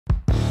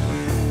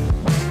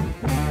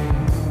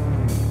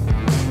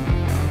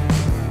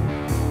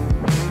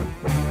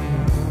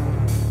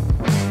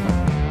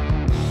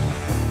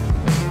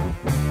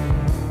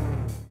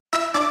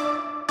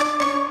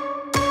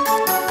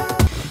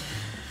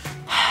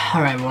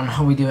Alright everyone,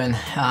 how are we doing?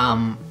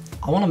 I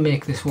want to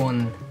make this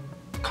one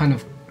kind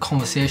of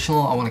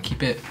conversational. I want to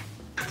keep it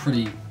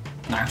pretty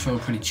natural,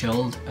 pretty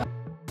chilled.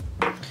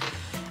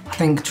 I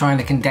think trying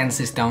to condense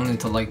this down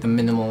into like the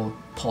minimal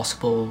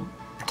possible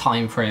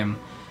time frame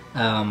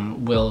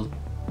will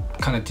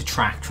kind of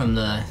detract from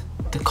the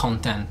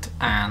content.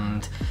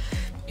 And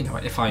you know,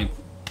 if I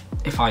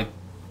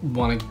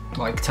want to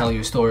like tell you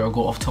a story or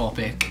go off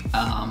topic,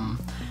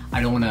 I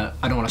don't want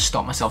to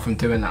stop myself from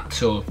doing that.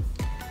 So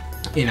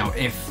you know,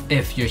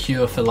 if you're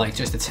here for like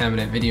just a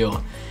 10-minute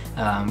video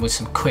with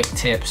some quick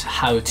tips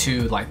how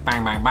to like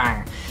bang bang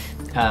bang,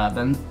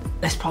 then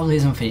this probably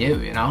isn't for you,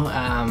 you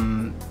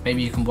know.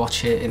 Maybe you can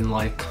watch it in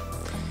like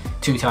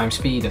 2 times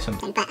speed or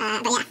something. But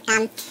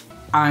yeah,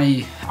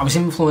 I was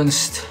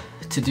influenced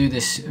to do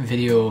this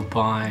video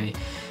by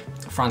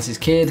Francis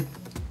Kidd.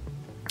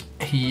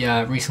 He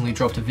recently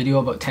dropped a video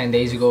about 10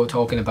 days ago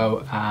talking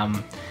about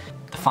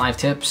the 5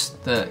 tips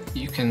that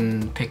you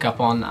can pick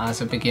up on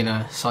as a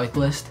beginner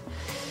cyclist.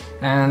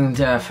 And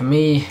for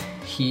me,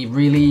 he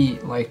really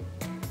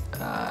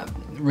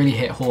really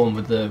hit home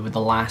with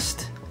the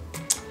last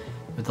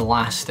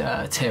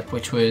tip,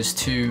 which was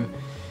to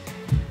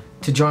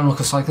join a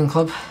local cycling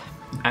club.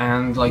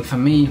 And like for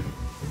me,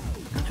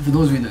 for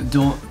those of you that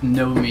don't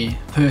know me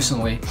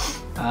personally,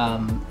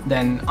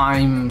 then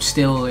I'm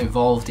still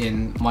involved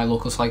in my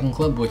local cycling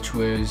club, which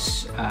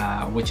is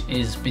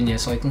Bynea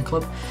Cycling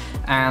Club,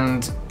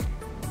 and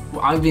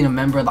I've been a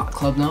member of that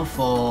club now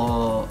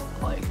for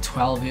like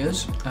 12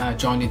 years.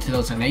 Joined in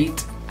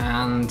 2008,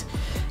 and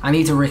I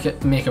need to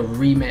make a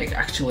remake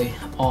actually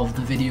of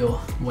the video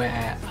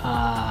where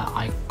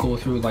I go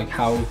through like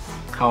how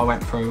I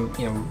went from,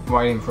 you know,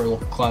 riding for a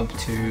local club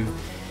to you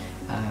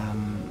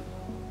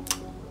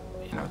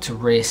know, to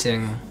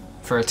racing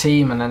for a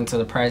team, and then to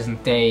the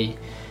present day.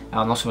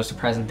 Not so much the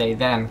present day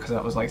then, because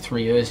that was like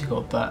 3 years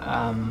ago, but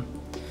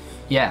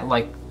yeah,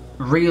 like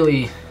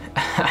really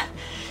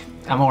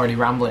I'm already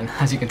rambling,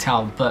 as you can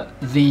tell, but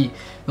the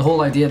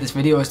whole idea of this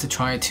video is to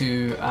try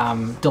to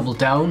double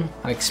down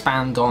and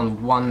expand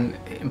on one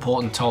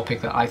important topic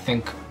that I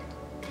think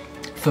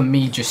for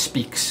me just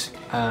speaks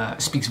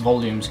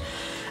volumes.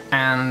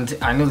 And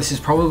I know this is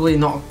probably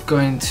not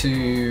going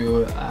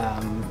to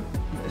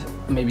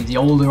maybe the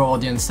older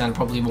audience then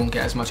probably won't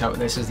get as much out of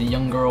this as the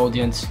younger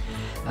audience,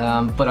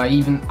 but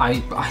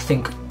I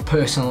think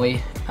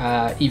personally,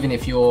 even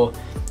if you're,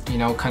 you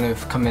know, kind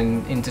of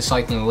coming into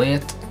cycling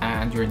late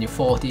and you're in your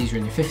 40s, you're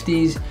in your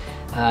 50s,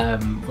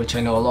 which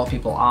I know a lot of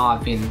people are.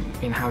 I've been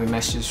having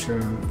messages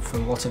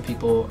from lots of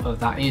people of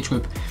that age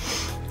group.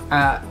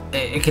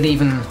 It could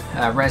even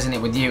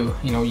resonate with you.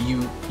 You know,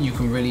 you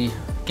can really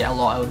get a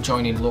lot out of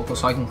joining a local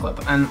cycling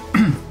club. And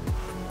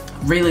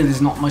really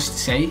there's not much to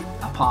say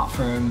apart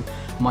from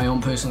my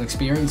own personal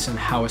experience and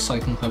how a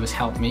cycling club has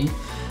helped me,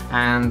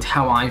 and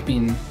how I've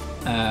been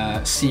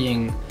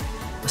seeing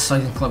a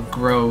cycling club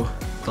grow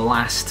the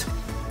last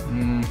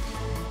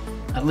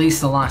at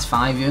least the last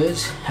 5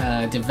 years.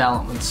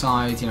 Development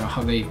side, you know,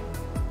 how they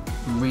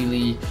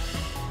really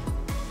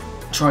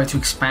try to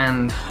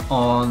expand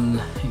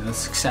on, you know, the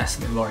success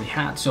that they've already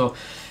had. So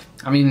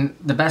I mean,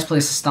 the best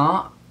place to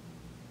start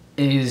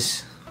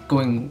is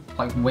going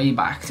like way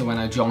back to when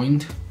I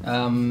joined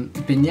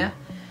Bynea.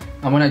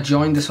 And when I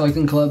joined the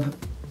cycling club,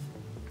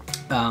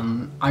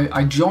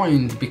 I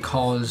joined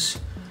because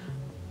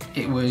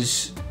it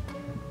was,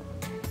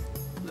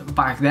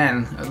 back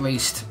then, at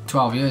least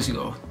 12 years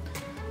ago,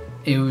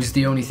 it was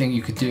the only thing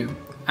you could do.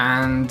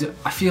 And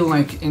I feel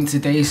like in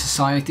today's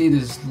society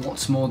there's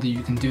lots more that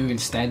you can do.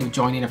 Instead of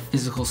joining a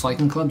physical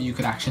cycling club, you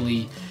could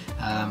actually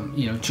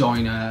you know,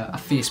 join a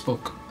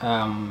Facebook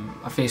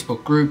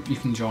group. You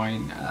can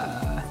join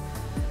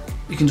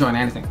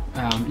anything.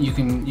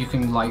 You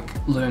can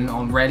like learn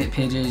on Reddit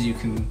pages. You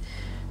can,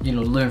 you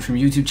know, learn from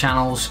YouTube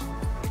channels.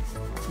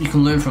 You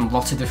can learn from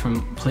lots of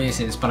different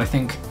places. But I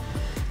think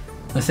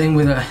the thing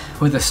with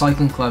a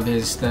cycling club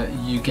is that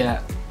you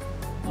get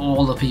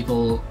all the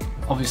people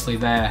obviously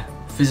there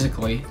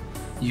physically.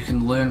 You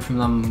can learn from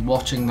them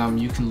watching them.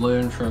 You can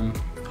learn from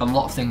a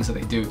lot of things that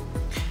they do.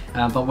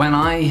 But when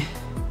I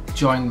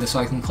joined the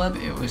cycling club,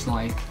 it was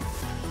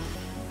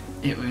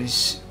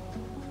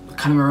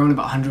kind of around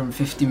about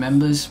 150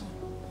 members.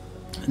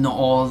 Not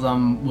all of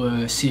them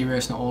were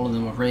serious, not all of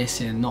them were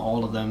racing, not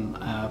all of them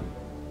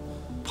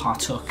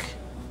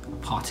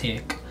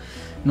partake,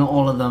 not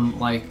all of them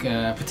like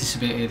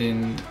participated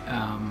in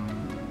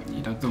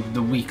you know,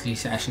 the weekly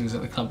sessions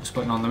that the club was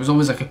putting on. There was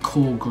always like a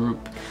core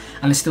group,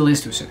 and it still is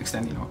to a certain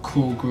extent, you know, a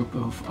core group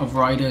of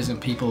riders and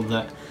people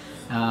that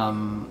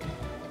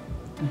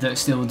that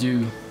still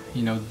do,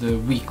 you know, the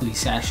weekly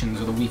sessions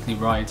or the weekly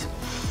rides.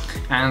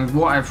 And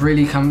what I've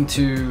really come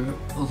to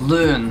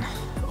learn,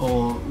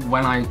 or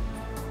well,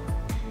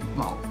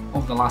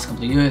 over the last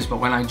couple of years, but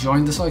when I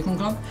joined the cycling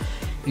club,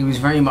 it was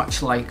very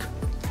much like,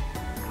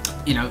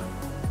 you know,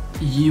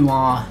 you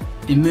are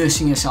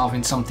immersing yourself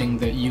in something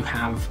that you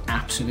have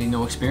absolutely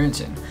no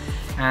experience in.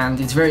 And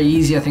it's very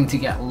easy, I think, to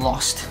get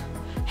lost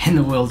in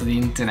the world of the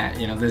internet.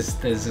 You know,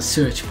 there's a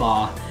search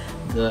bar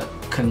that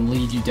can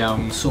lead you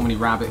down so many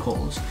rabbit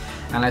holes.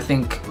 And I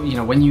think, you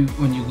know, when you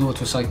go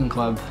to a cycling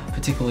club,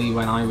 particularly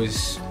when I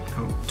was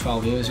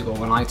 12 years ago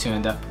when I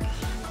turned up,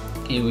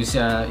 it was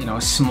you know,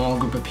 a small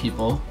group of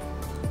people.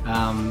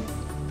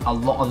 A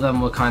lot of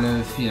them were kind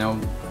of, you know,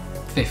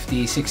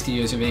 50, 60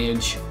 years of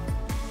age,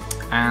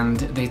 and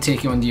they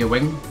take you under your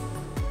wing.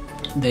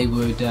 They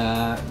would you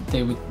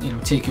know,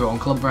 take you out on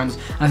club runs.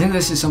 And I think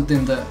this is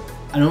something that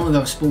I don't know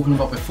that I've spoken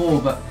about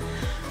before, but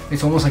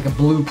it's almost like a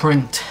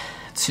blueprint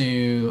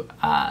to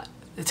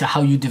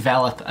how you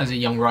develop as a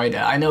young rider.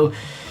 I know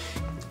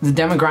the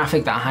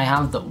demographic that I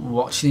have that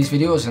watch these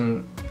videos,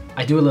 and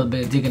I do a little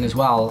bit of digging as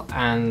well,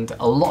 and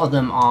a lot of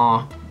them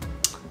are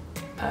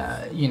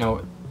you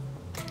know,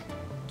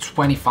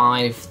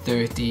 25,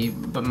 30,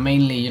 but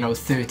mainly, you know,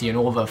 30 and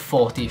over,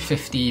 40,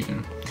 50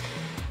 even.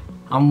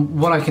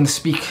 What I can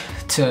speak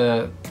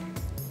to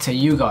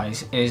you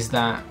guys is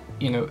that,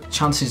 you know,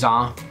 chances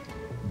are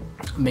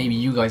maybe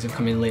you guys have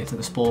come in late to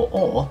the sport,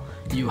 or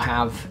you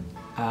have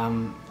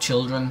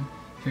children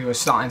who are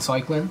starting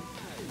cycling,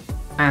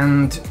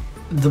 and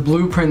the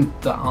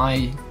blueprint that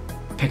I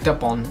picked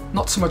up on,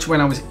 not so much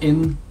when I was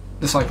in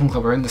the cycling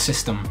club or in the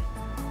system,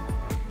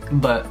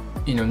 but,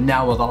 you know,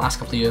 now or the last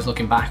couple of years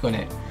looking back on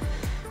it,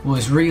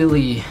 was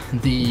really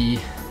the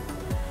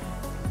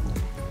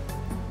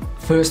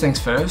first things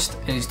first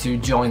is to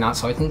join that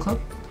cycling club.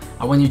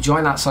 And when you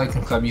join that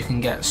cycling club, you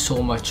can get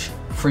so much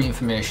free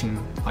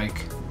information,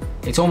 like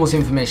it's almost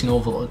information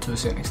overload to a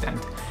certain extent,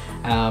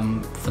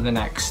 for the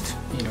next,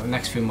 you know,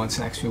 next few months,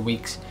 next few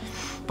weeks.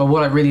 But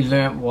what I really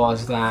learned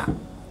was that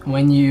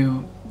when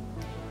you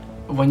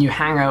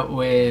hang out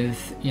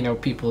with, you know,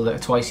 people that are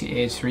twice your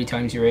age, 3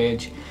 times your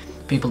age,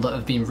 people that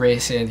have been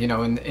racing, you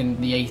know, in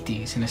the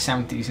 80s, in the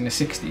 70s, in the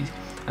 60s,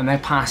 and they're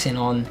passing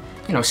on,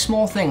 you know,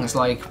 small things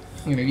like,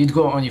 you know, you'd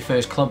go on your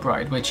first club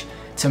ride, which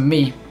to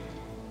me,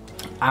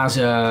 as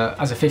a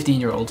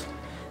 15-year-old,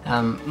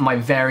 my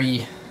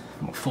very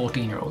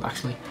 14-year-old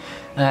actually,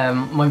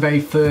 my very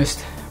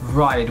first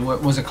ride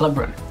was a club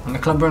run, and the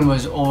club run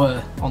was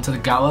over onto the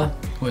Gower,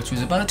 which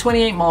was about a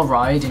 28-mile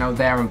ride, you know,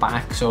 there and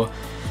back. So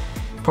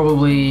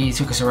probably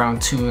took us around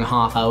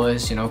 2.5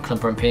 hours, you know,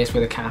 club run pace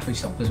with a cafe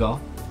stop as well.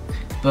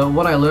 But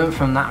what I learned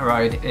from that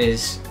ride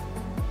is,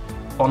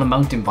 on a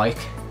mountain bike,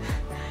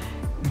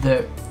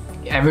 that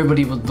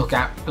everybody would look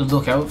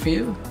out for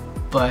you,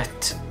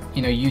 but,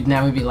 you know, you'd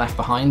never be left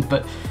behind,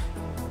 but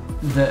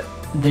that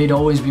they'd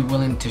always be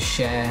willing to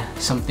share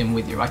something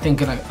with you. I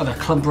think at a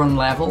club run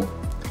level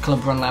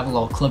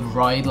or club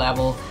ride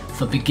level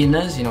for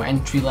beginners, you know,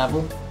 entry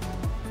level,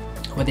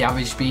 where the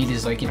average speed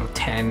is like, you know,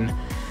 10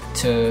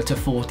 to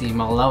 40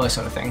 mile an hour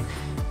sort of thing,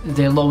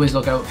 they'll always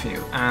look out for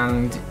you.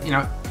 And, you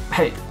know,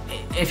 hey,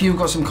 if you've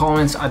got some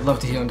comments, I'd love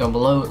to hear them down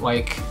below,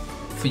 like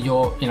for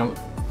your, you know,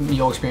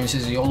 your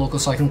experiences at your local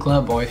cycling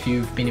club, or if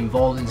you've been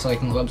involved in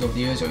cycling clubs over the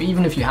years, or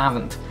even if you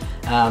haven't,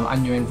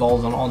 and you're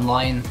involved on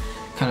online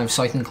kind of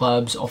cycling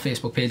clubs or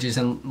Facebook pages,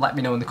 and let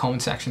me know in the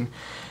comment section.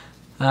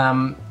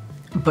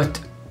 But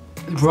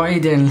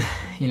riding,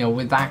 you know,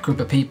 with that group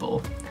of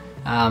people,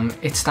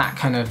 it's that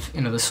kind of,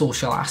 you know, the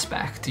social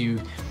aspect.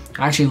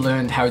 I actually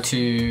learned how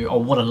to,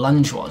 or what a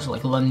lunge was,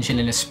 like lunging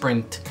in a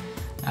sprint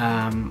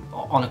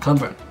on a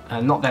club run.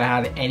 Not that I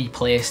had any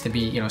place to be,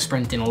 you know,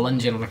 sprinting or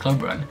lunging on a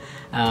club run,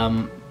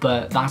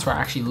 but that's where I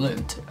actually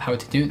learned how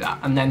to do that.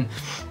 And then,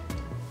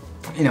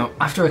 you know,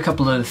 after a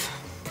couple of,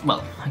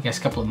 well, I guess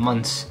a couple of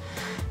months,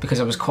 because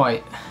I was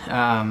quite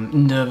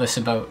nervous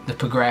about the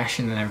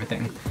progression and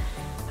everything,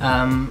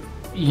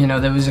 you know,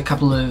 there was a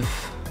couple of,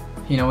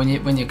 you know,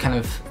 when you're kind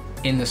of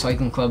in the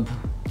cycling club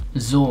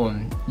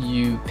zone,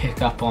 you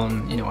pick up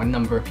on, you know, a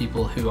number of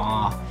people who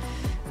are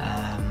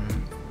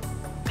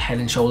head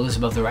and shoulders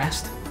above the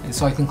rest in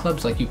cycling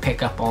clubs. Like, you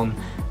pick up on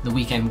the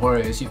weekend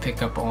warriors, you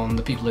pick up on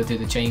the people that do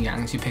the chain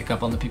gangs, you pick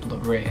up on the people that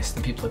race,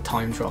 the people that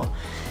time trial.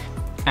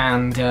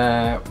 And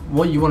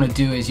what you want to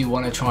do is you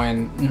want to try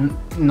and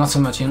not so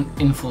much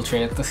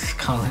infiltrate, that's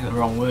kind of like the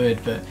wrong word,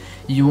 but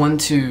you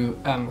want to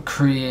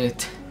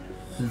create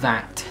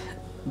that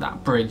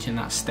bridge and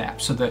that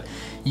step, so that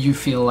you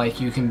feel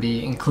like you can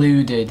be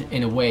included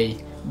in a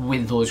way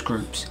with those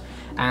groups.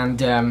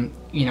 And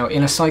you know,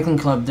 in a cycling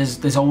club,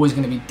 there's always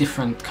going to be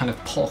different kind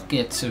of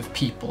pockets of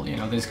people. You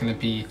know, there's going to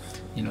be,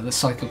 you know, the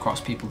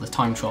cyclocross people, the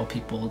time trial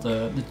people,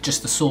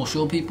 just the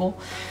social people,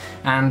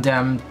 and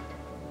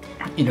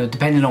you know,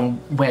 depending on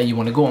where you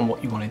want to go and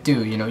what you want to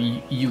do, you know,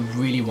 you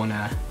really want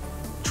to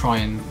try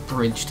and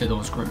bridge to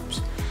those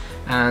groups.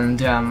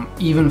 And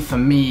even for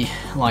me,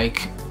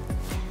 like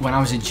when I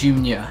was a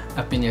junior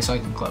at Bynea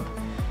Cycling Club,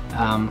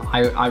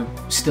 I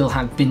still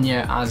had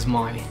Bynea as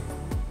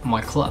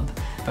my club,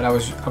 but I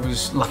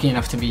was lucky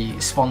enough to be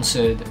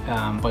sponsored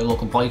by a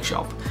local bike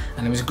shop,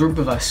 and there was a group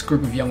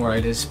of young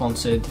riders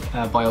sponsored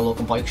by a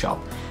local bike shop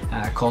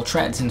called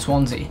Treads in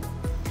Swansea,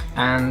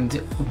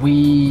 and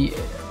we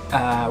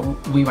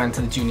went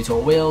to the Junior Tour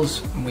of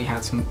Wales, and we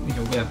had some, you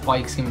know, we had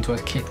bikes given to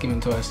us, kit given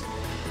to us,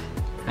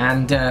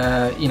 and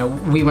you know,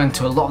 we went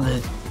to a lot of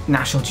the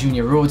National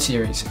Junior Road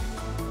Series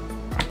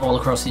all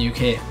across the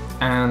UK.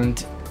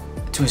 And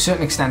to to a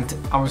certain extent,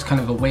 I was kind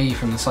of away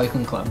from the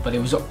cycling club, but it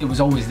was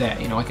always there.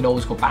 You know, I could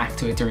always go back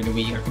to it during the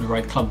week. I could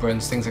ride club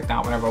runs, things like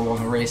that, whenever I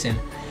wasn't racing.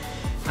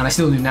 And I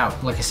still do now,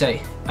 like I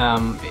say.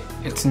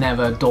 It's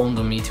never dawned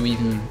on me to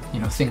even, you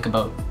know, think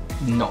about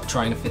not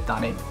trying to fit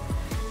that in.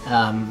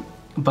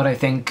 But I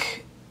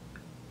think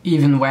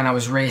even when I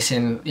was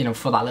racing, you know,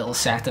 for that little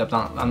setup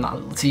and that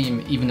little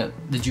team, even at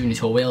the Junior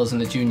Tour Wales and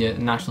the Junior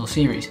National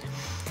Series,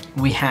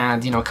 we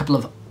had, you know, a couple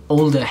of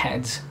older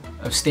heads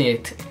of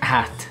state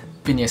at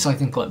Bynea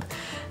Cycling Club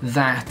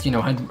that, you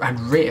know, had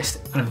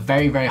raced at a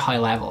very, very high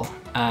level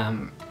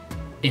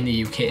in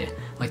the UK.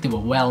 Like, they were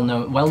well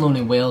known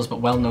in Wales, but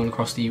well known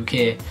across the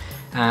UK,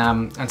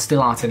 and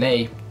still are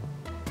today.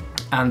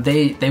 And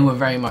they were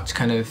very much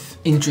kind of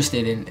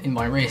interested in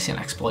my racing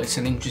exploits,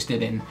 and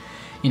interested in,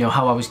 you know,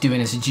 how I was doing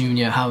as a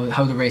junior,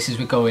 how the races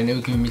were going. They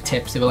were giving me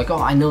tips. They were like,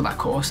 oh, I know that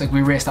course. Like,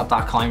 we raced up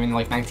that climb in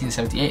like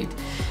 1978,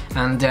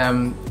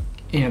 and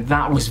you know,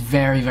 that was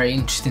very, very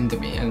interesting to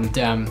me.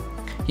 And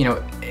you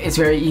know, it's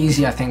very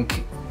easy, I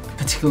think,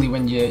 particularly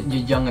when you're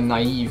young and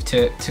naive,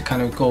 to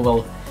kind of go,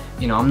 well,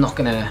 you know, I'm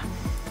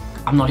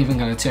not even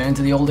gonna turn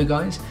to the older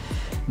guys.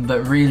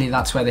 But really,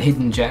 that's where the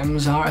hidden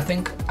gems are, I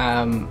think.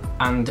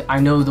 And I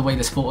know the way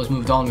the sport has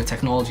moved on with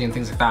technology and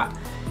things like that,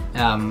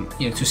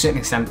 you know, to a certain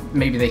extent,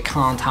 maybe they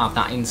can't have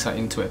that insight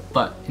into it.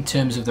 But in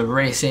terms of the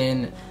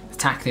racing, the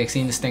tactics,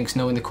 the instincts,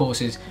 knowing the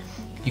courses,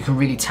 you can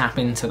really tap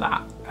into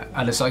that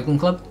at a cycling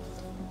club.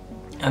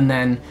 And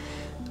then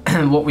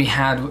what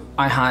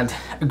I had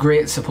a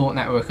great support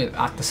network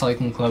at the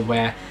cycling club,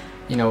 where,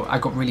 you know, I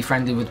got really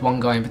friendly with one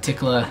guy in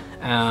particular,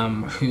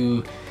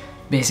 who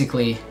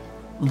basically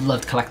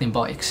loved collecting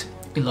bikes.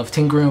 He loved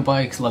tinkering with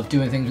bikes, loved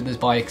doing things with his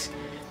bikes.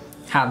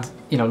 Had,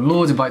 you know,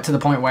 loads of bikes, to the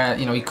point where,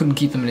 you know, he couldn't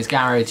keep them in his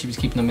garage. He was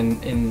keeping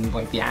them in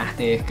like the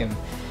attic and,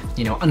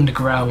 you know,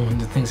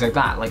 underground and things like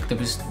that. Like, there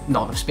was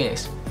not enough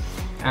space.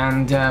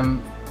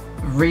 And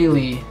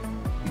really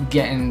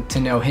getting to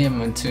know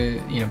him and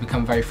to, you know,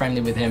 become very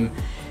friendly with him,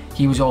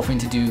 he was offering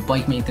to do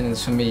bike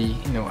maintenance for me,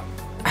 you know,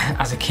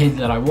 as a kid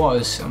that I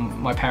was,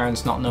 my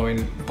parents not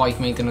knowing bike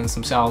maintenance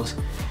themselves.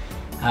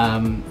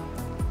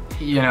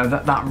 You know,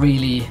 that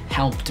really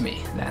helped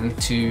me then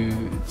to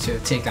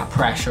take that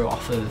pressure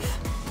off of,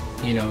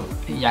 you know,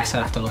 yes,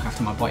 I have to look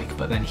after my bike,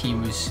 but then he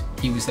was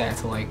there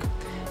to, like,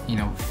 you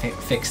know,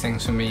 fix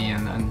things for me,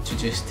 and to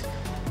just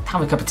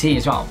have a cup of tea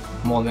as well,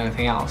 more than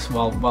anything else,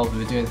 while we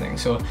were doing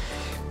things. So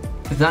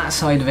that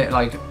side of it,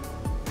 like,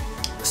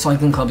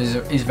 cycling club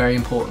is very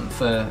important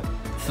for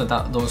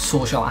those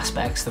social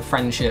aspects, the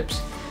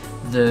friendships,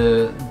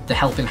 the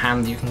helping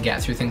hand you can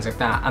get through things like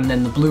that. And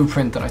then the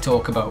blueprint that I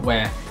talk about,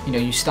 where, you know,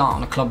 you start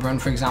on a club run,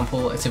 for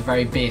example. It's a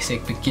very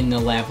basic beginner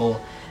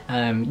level.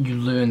 You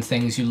learn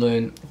things, you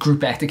learn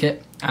group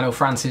etiquette. I know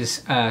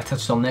Francis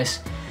touched on this.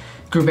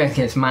 Group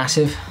etiquette is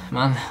massive,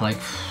 man. Like,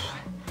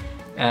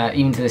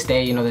 even to this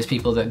day, you know, there's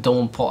people that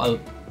don't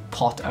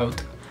point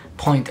out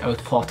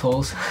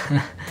potholes.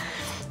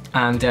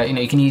 And you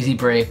know, you can easily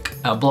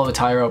blow a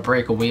tire out,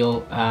 break a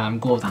wheel,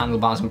 go off the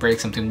handlebars and break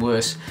something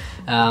worse,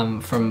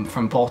 from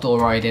pothole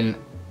riding,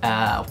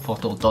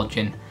 pothole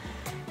dodging.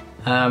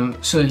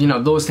 So, you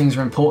know, those things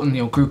are important.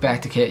 You know, group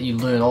etiquette, you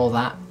learn all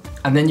that,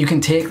 and then you can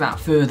take that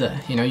further.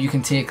 You know, you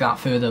can take that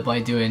further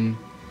by doing,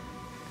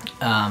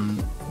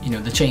 you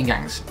know, the chain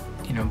gangs.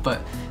 You know,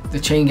 but the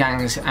chain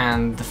gangs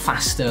and the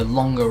faster,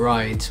 longer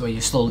rides, where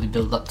you slowly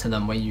build up to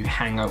them, where you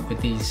hang out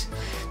with these,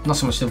 not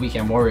so much the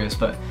weekend warriors,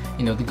 but,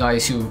 you know, the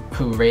guys who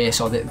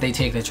race, or they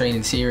take their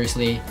training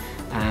seriously.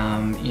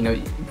 You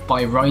know,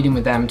 by riding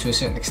with them to a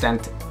certain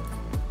extent,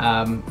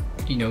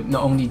 you know,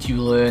 not only do you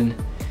learn,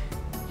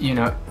 you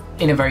know,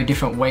 in a very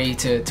different way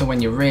to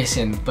when you're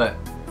racing, but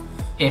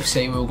if,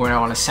 say, we were going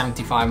out on a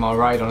 75-mile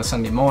ride on a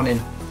Sunday morning,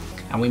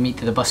 and we meet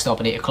at the bus stop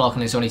at 8 o'clock,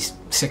 and there's only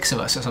 6 of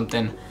us or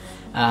something,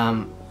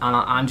 and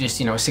I'm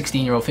just, you know, a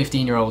 16-year-old,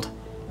 15-year-old,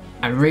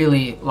 and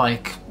really,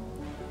 like,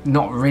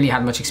 not really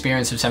had much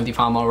experience of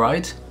 75-mile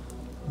rides.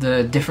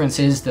 The difference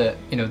is that,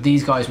 you know,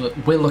 these guys will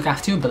look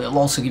after you, but they'll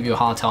also give you a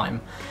hard time,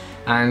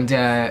 and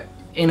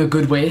in a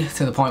good way,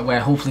 to the point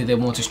where hopefully they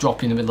won't just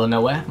drop you in the middle of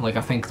nowhere. Like,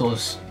 I think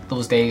those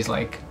days,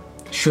 like,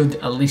 should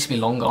at least be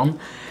long gone.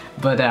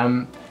 But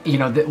you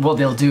know, what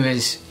they'll do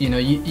is, you know,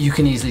 you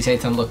can easily say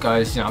to them, look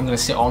guys, you know, I'm going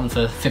to sit on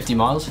for 50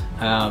 miles,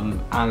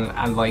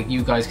 and like,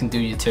 you guys can do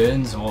your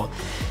turns, or,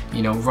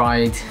 you know,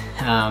 ride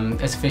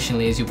as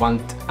efficiently as you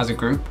want as a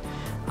group.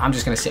 I'm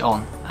just going to sit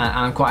on, and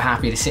I'm quite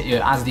happy to sit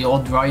here as the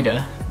odd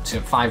rider, so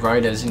 5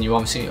 riders, and you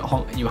obviously,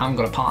 you haven't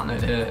got a partner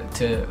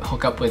to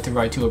hook up with to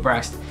ride 2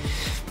 abreast.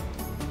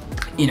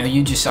 You know,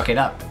 you just suck it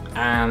up.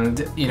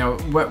 And, you know,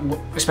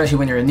 especially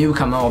when you're a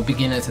newcomer or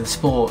beginner to the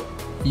sport,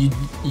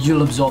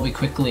 you'll absorb it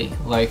quickly.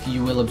 Like,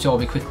 you will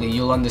absorb it quickly.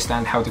 You'll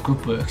understand how the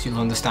group works. You'll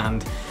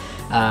understand,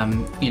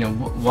 you know,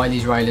 why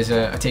these riders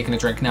are taking a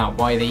drink now.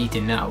 Why are they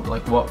eating now?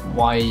 Like,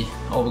 why?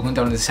 Oh, we're going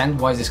down the descent.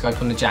 Why is this guy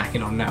putting a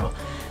jacket on now?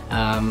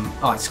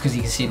 Oh, it's because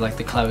you can see, like,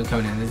 the cloud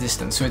coming in the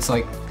distance. So it's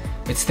like,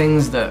 it's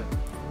things that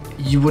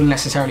you wouldn't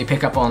necessarily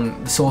pick up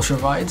on the social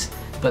rides,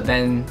 but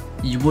then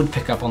you would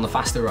pick up on the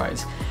faster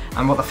rides.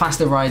 And what the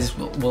faster rides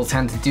will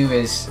tend to do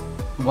is,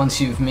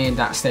 once you've made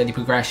that steady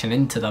progression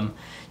into them,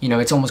 you know,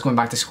 it's almost going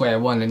back to square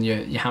one, and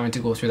you're having to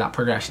go through that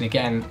progression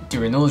again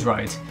during those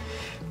rides.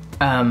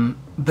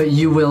 But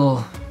you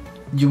will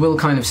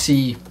kind of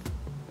see,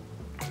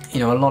 you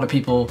know, a lot of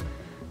people,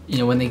 you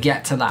know, when they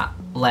get to that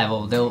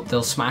level,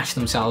 they'll smash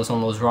themselves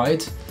on those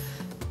rides,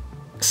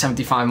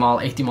 75 mile,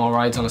 80 mile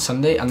rides on a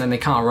Sunday, and then they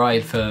can't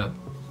ride for,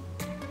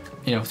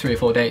 you know, 3 or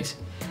 4 days.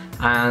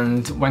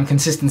 And when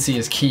consistency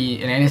is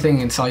key in anything,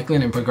 in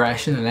cycling and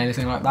progression and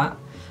anything like that,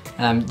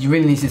 you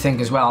really need to think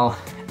as well,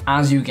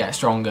 as you get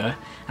stronger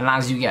and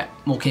as you get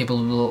more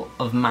capable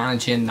of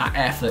managing that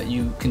effort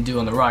you can do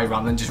on the ride,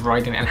 rather than just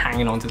riding it and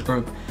hanging on to the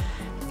group,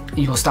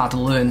 you'll start to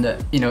learn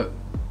that, you know,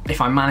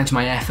 if I manage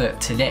my effort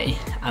today,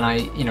 and I,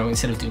 you know,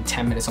 instead of doing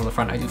 10 minutes on the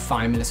front, I do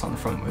 5 minutes on the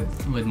front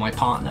with my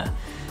partner,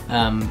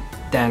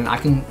 then I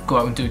can go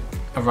out and do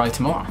a ride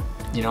tomorrow.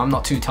 You know, I'm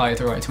not too tired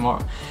to ride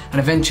tomorrow. And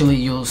eventually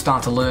you'll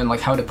start to learn like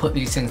how to put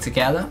these things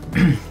together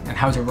and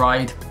how to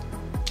ride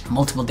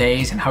multiple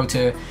days, and how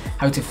to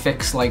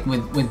fix, like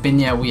with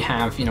Bynea, we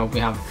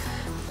have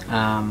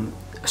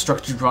a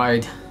structured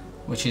ride,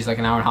 which is like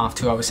an 1.5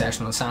 to 2 hour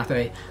session on a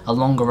Saturday, a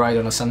longer ride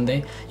on a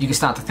Sunday. You can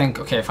start to think,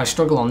 okay, if I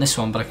struggle on this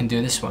one but I can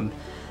do this one,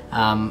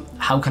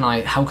 how can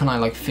I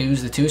like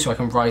fuse the two so I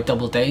can ride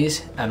double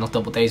days, not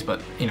double days, but,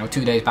 you know,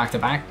 2 days back to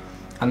back.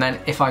 And then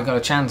if I got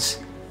a chance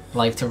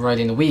like to ride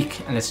in the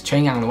week and it's a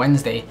training on a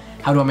Wednesday,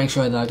 how do I make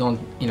sure that I don't,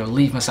 you know,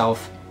 leave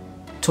myself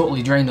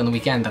totally drained on the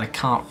weekend, that I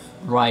can't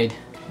ride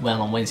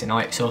well on Wednesday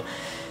night? So,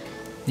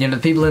 you know,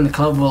 the people in the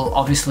club will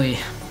obviously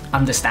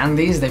understand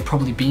these. They've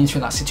probably been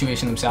through that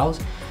situation themselves,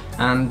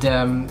 and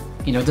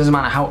you know, it doesn't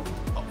matter how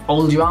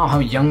old you are, how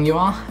young you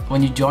are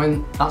when you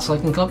join that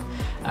cycling club.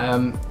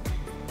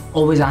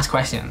 Always ask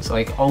questions,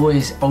 like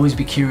always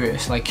be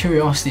curious. Like,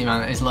 curiosity,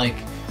 man, is like,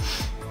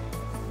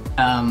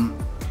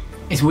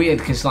 it's weird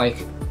because, like,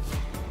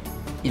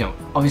 you know,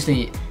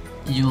 obviously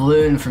you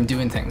learn from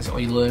doing things, or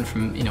you learn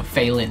from, you know,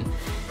 failing.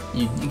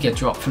 You get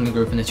dropped from the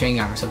group in the chain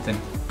gang or something,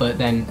 but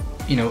then,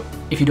 you know,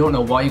 if you don't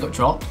know why you got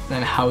dropped,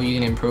 then how are you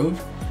going to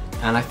improve?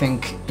 And I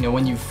think, you know,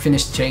 when you've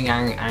finished the chain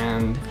gang,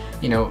 and,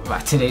 you know,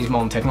 like today's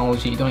modern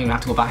technology, you don't even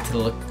have to go back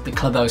to the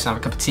clubhouse and have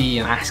a cup of tea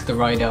and ask the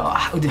rider, oh,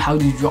 how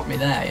did you drop me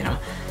there? You know,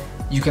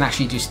 you can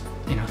actually just,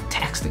 you know,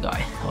 text the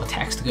guy or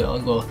text the girl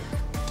and go,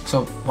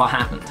 so what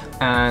happened?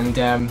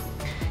 And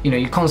you know,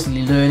 you're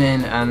constantly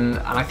learning, and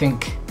I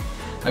think,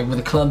 like, with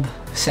a club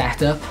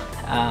setup,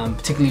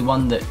 particularly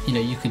one that, you know,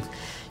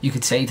 you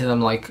could say to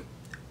them, like,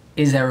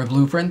 is there a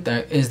blueprint?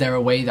 Is there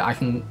a way that I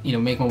can, you know,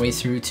 make my way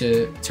through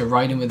to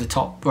riding with the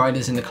top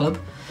riders in the club?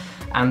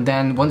 And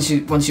then once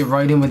you're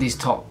riding with these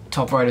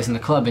top riders in the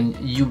club, and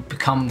you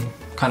become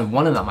kind of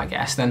one of them, I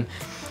guess, then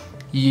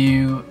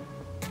you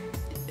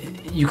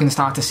can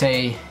start to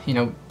say, you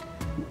know,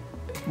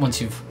 once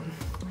you've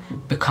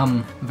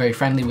become very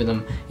friendly with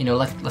them, you know,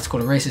 let's go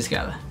to races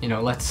together. You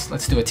know,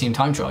 let's do a team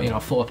time trial. You know,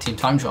 a 4-up team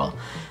time trial.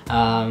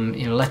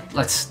 You know,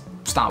 let's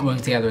start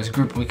working together as a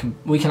group. We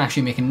can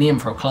actually make a name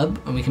for a club,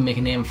 and we can make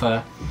a name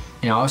for,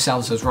 you know,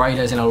 ourselves as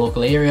riders in our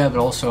local area, but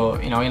also,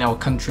 you know, in our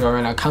country or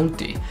in our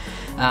county.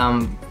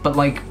 But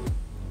like,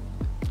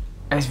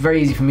 it's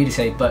very easy for me to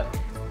say, but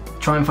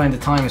try and find the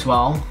time as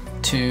well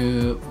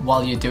to,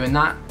 while you're doing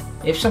that,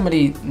 if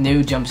somebody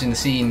new jumps in the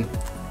scene,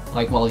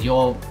 like, while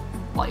you're,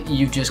 like,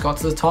 you've just got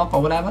to the top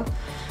or whatever,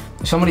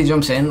 if somebody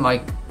jumps in,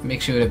 like,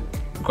 make sure to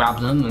grab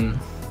them and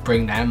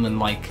bring them and,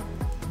 like,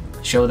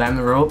 show them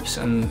the ropes.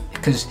 And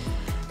because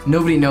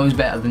nobody knows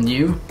better than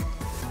you.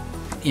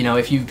 You know,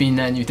 if you've been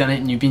there and you've done it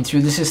and you've been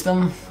through the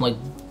system, like,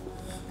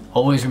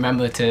 always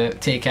remember to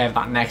take care of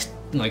that next,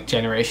 like,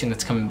 generation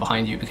that's coming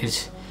behind you,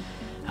 because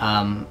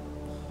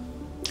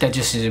they're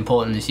just as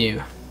important as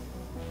you.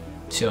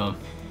 So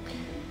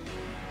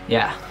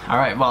yeah,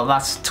 alright, well,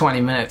 that's 20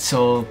 minutes,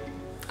 so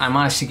I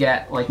managed to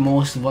get, like,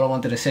 most of what I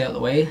wanted to say out of the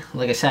way.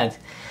 Like I said,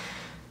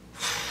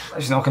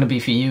 it's not going to be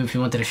for you if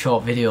you wanted a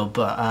short video,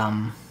 but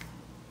I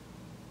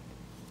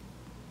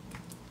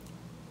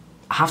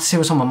have to say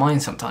what's on my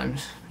mind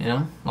sometimes, you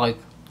know? Like,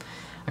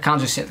 I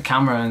can't just sit the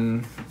camera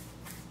and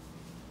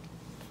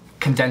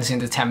condense it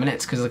into 10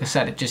 minutes, because, like I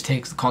said, it just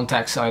takes the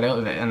context side out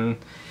of it, and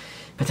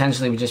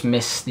potentially we just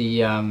miss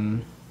the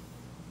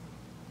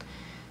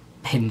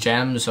hidden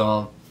gems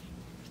or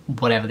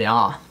whatever they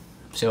are.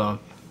 So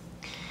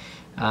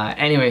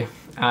anyway,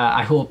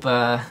 I hope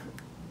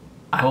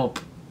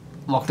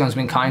lockdown's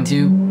been kind to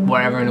you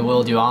wherever in the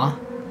world you are.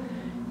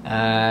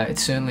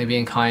 It's certainly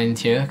being kind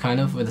here, kind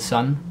of, with the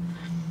sun.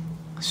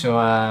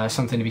 So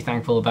something to be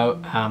thankful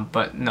about.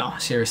 But no,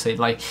 seriously,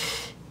 like,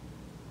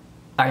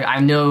 I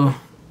know,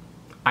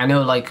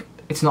 like,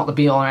 it's not the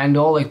be all or end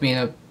all, like, being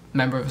a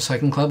member of a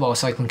cycling club or a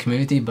cycling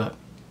community, but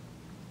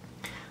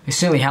it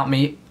certainly helped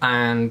me.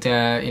 And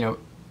you know,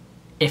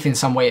 if in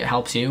some way it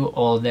helps you,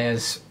 or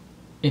there's,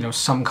 you know,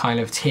 some kind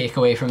of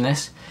takeaway from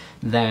this,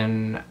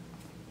 then,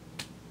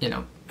 you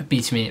know, it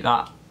beats me.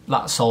 That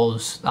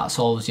solves,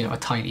 you know, a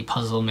tiny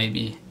puzzle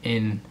maybe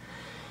in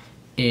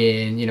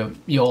you know,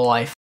 your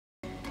life.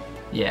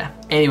 Yeah.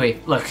 Anyway,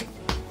 look,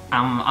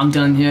 I'm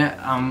done here.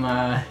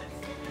 I'm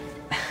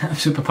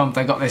super pumped.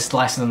 I got this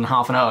less than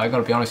half an hour, I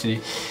gotta be honest with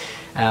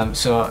you.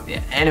 So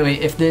yeah, anyway,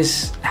 if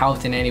this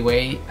helped in any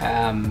way,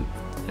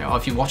 you know,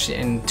 if you watched it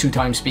in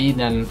 2x speed,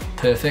 then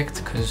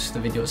perfect, because the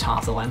video is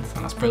half the length,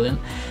 and that's brilliant.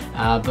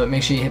 But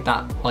make sure you hit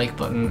that like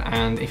button,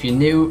 and if you're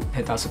new,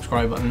 hit that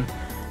subscribe button,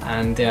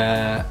 and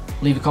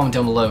leave a comment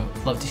down below.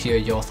 Love to hear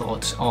your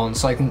thoughts on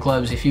cycling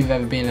clubs, if you've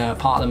ever been a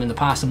part of them in the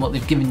past and what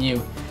they've given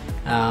you.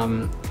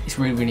 It's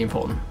really, really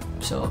important.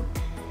 So,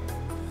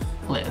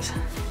 laters.